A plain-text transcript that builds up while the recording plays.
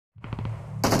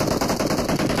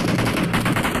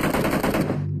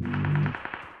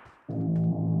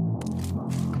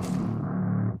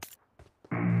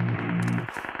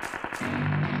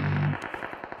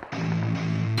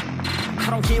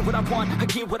get what I want, I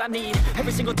get what I need.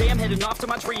 Every single day I'm heading off to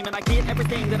my dream, and I get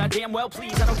everything that I damn well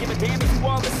please. I don't give a damn if you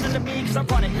all listening to me, cause I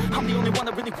run it. I'm the only one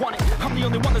that really want it, I'm the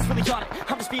only one that's really on it.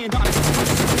 I'm just being honest, I'm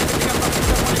just doing everything I love, cause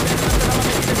I want it bad enough that I'ma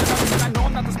make it into something. And I know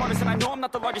I'm not the smartest, and I know I'm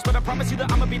not the largest, but I promise you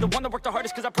that I'ma be the one that worked the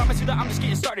hardest. Cause I promise you that I'm just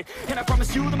getting started, and I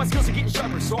promise you that my skills are getting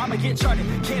sharper. So I'ma get charted,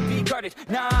 can't be guarded.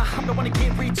 Nah, I'm the one to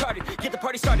get retarded. Get the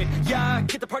party started, yeah,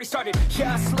 get the party started.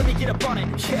 Yeah, so let me get up on it,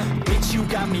 yeah. Bitch, you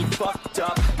got me fucked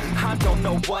up, I don't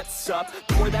know what's up.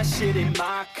 Pour that shit in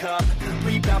my cup,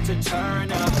 we bout to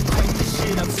turn up. Crank this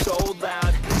shit up so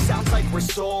loud, sounds like we're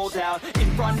sold out. In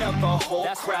front of a whole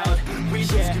crowd, we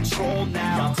lose control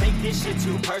now. Y'all take this shit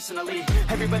too personally.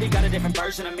 Everybody got a different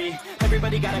version of me,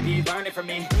 everybody gotta be learning from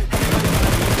me, everybody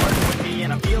gotta be working with me.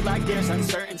 And I feel like there's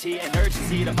uncertainty and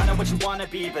urgency to find out what you wanna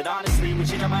be. But honestly, we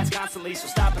change our minds constantly, so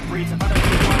stop and breathe and find out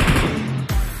what you wanna be.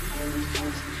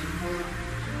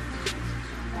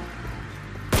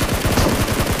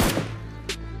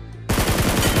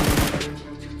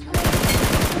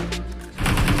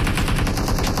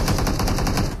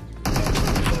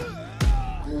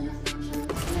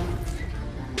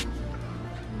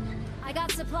 I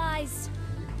got supplies.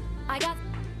 I got...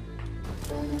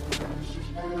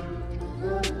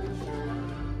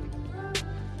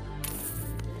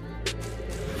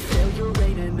 Failure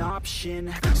ain't an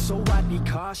option, so I'd be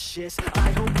cautious.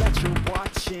 I hope that you're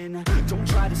watching, don't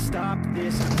try to stop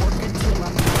this. Work until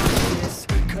I'm nauseous,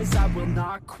 cause I will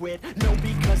not quit. No,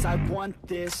 because I want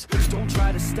this, don't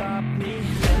try to stop me.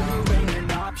 Failure ain't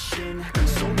an option,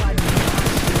 so I'd be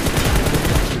cautious. I hope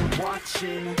that you're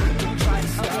watching, don't try to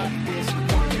stop this.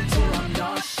 Work until I'm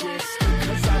nauseous,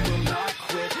 cause I will not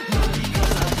quit. No,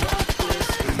 because I want this,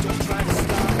 don't try to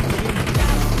stop me.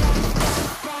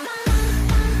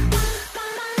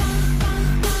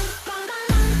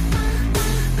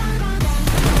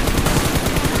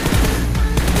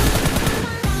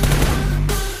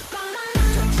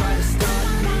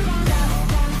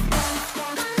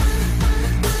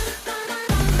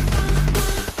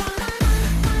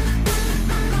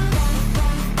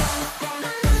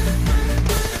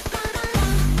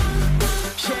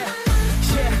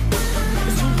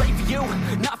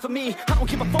 Me, I don't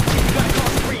give a fuck if you got it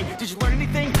cost free. Did you learn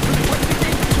anything? Really worth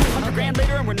anything? 200 grand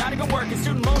later and we're not even working.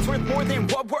 Student loans worth more than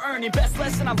what we're earning. Best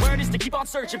lesson I learned is to keep on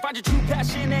searching. Find your true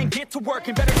passion and get to work.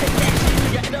 And better take action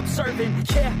or you end up serving.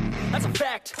 Yeah, that's a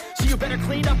fact. So you better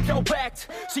clean up your act.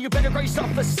 So you better grab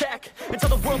yourself a sack and tell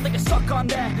the world they can suck on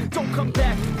that. Don't come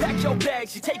back, pack your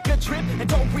bags. You take a trip and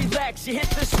don't relax. You hit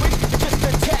the switch, you just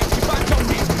attack. You find your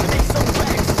niche and make some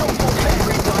rags. Don't go back.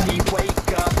 Everybody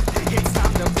wake up, it's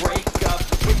time to break up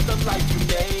with the life you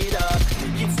made up.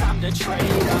 It's time to trade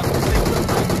up, live the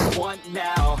life you want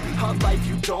now, a life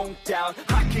you don't doubt.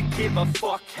 I could give a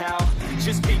fuck how,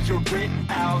 just get your grit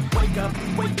out. Wake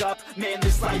up, man,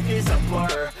 this life is a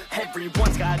blur.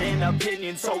 Everyone's got an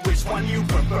opinion, so which one you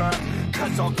prefer?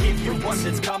 Cause I'll give you one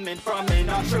that's coming from an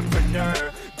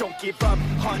entrepreneur. Don't give up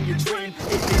on your dream,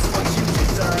 it is what you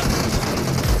deserve.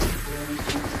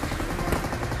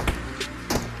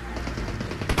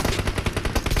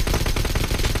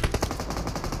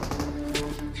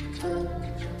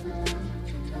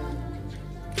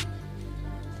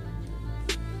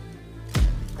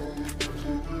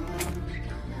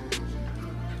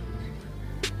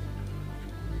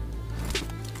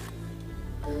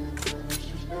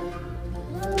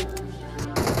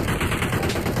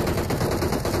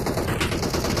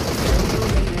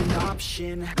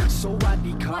 So I'd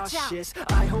be cautious,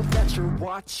 I hope that you're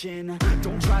watching.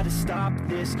 Don't try to stop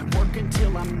this, work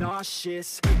until I'm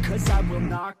nauseous. Cause I will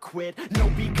not quit, no,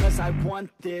 because I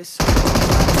want this. I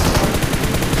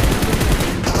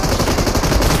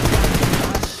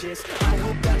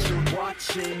hope that you're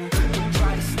watching. Don't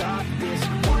try to stop this,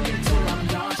 work until I'm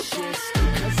nauseous.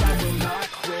 Cause I will not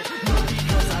quit, no,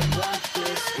 because I want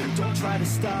this. Don't try to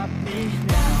stop me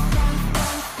now.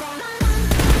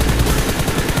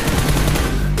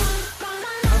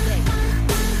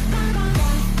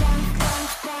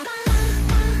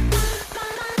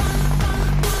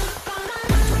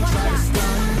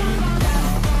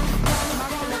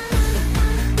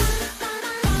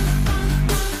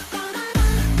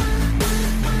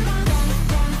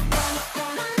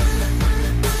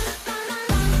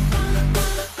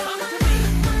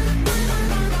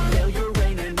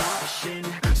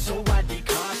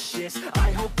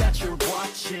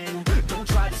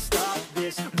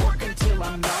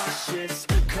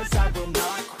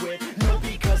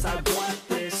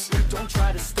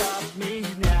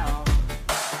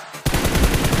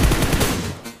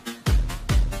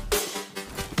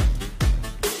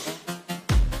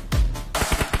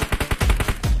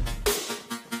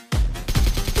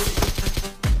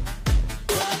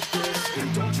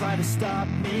 stop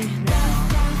me now.